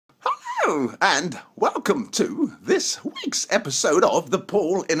Hello and welcome to this week's episode of the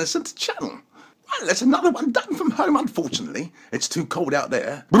Paul Innocent Channel. Well, there's another one done from home, unfortunately. It's too cold out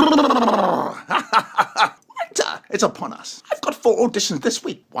there. Winter is upon us. I've got 4 auditions this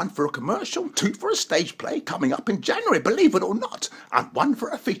week. 1 for a commercial, 2 for a stage play coming up in January, believe it or not, and 1 for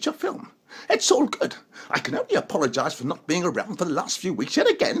a feature film. It's all good. I can only apologise for not being around for the last few weeks. Yet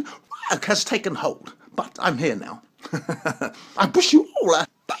again, work has taken hold, but I'm here now. I wish you all a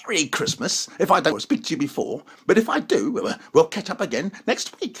Merry Christmas if I don't speak to you before, but if I do, we'll catch up again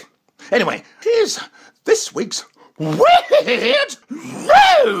next week. Anyway, here's this week's Weird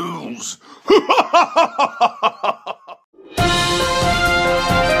Rules!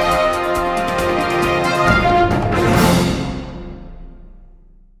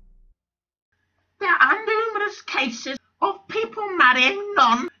 There are numerous cases of people marrying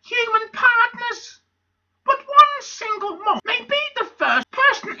non-human partners. But one single mom may be the first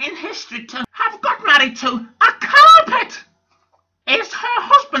person in history to have got married to a carpet. Is her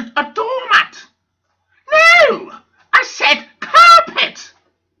husband a doormat? No! I said carpet!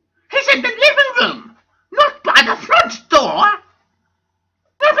 He's in the living room, not by the front door.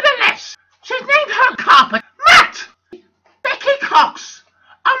 Nevertheless, she's named her carpet Matt. Becky Cox,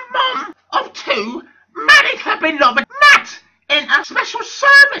 a mom of 2, married her beloved Matt in a special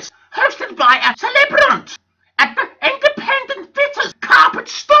service hosted by a celebrant at the Independent Fitters Carpet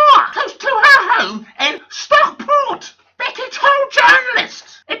Store close to her home in Stockport. Becky told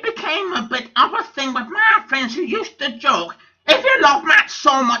journalists it became a bit of a thing with my friends who used to joke, if you love Matt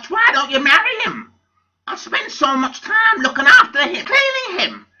so much, why don't you marry him? I spend so much time looking after him, cleaning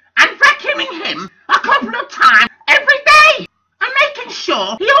him and vacuuming him a couple of times every day and making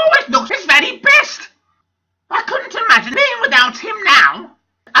sure he always looks his very best. I couldn't imagine being without him now.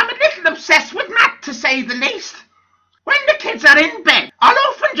 I'm a little obsessed with Matt, to say the least. When the kids are in bed, I'll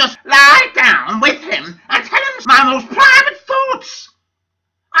often just lie down with him and tell him my most private thoughts.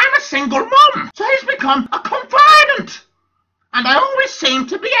 I'm a single mum, so he's become a confidant. And I always seem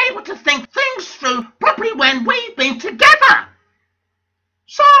to be able to think things through properly when we've been together.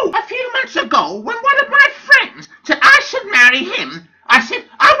 So, a few months ago, when one of my friends said I should marry him, I said,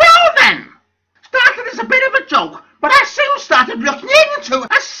 I will then. Started as a bit of a joke, but I soon started looking into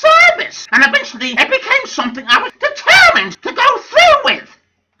a service, and eventually it became something I was determined to go through with.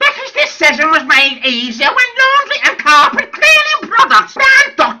 Becky's decision was made easier when laundry and carpet cleaning products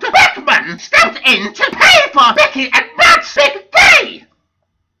and Dr. Beckman stepped in to pay for Becky and Matt's big day.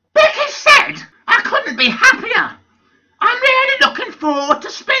 Becky said I couldn't be happier. I'm really looking forward to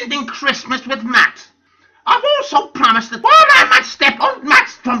spending Christmas with Matt. I've also promised that while I might step on Matt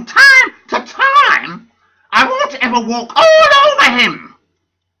from time to time, I won't ever walk all over him.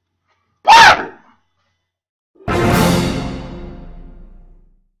 Whoa!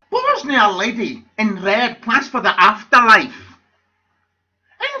 Bosnia lady in red plans for the afterlife.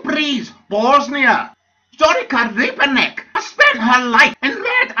 In Breeze, Bosnia, Zorica Ribanek has spent her life in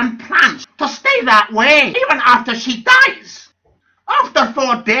red and plans to stay that way even after she dies. After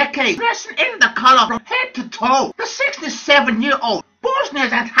 4 decades dressing in the colour from head to toe, the 67-year-old Bosnia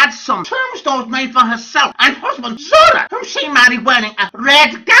has had some tombstones made for herself and husband Zora, whom she married wearing a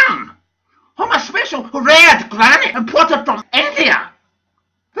red gown, from a special red granite imported from India.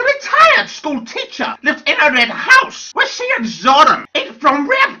 The retired school teacher lived in a red house where she and Zoran eat from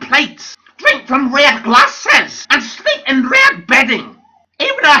red plates, drink from red glasses, and sleep in red bedding.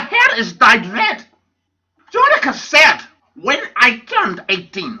 Even her hair is dyed red. Zorica said, when I turned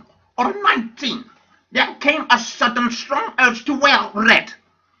 18 or 19, there came a sudden strong urge to wear red.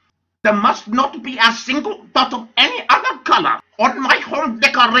 There must not be a single dot of any other color on my home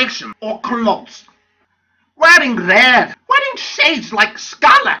decoration or clothes. Wearing red, wearing shades like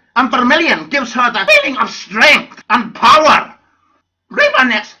scarlet and vermilion gives her the feeling of strength and power.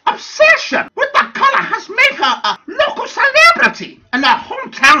 Ribanek's obsession with the color has made her a local celebrity in her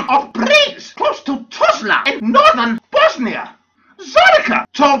hometown of Breeze, close to Tuzla in northern Bosnia. Zorica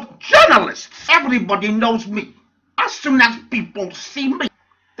told journalists, everybody knows me. As soon as people see me,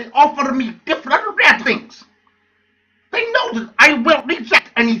 they offer me different red things. They know that I will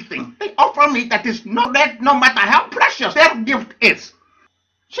reject anything they offer me that is not red, no matter how precious their gift is.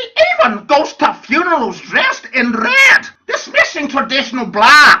 She even goes to funerals dressed in red, dismissing traditional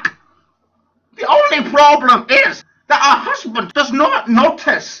black. The only problem is that her husband does not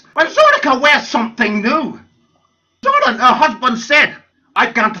notice when Zorica wears something new. Zoran, her husband, said,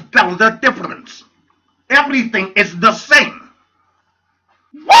 I can't tell the difference. Everything is the same.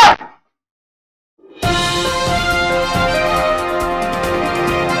 What?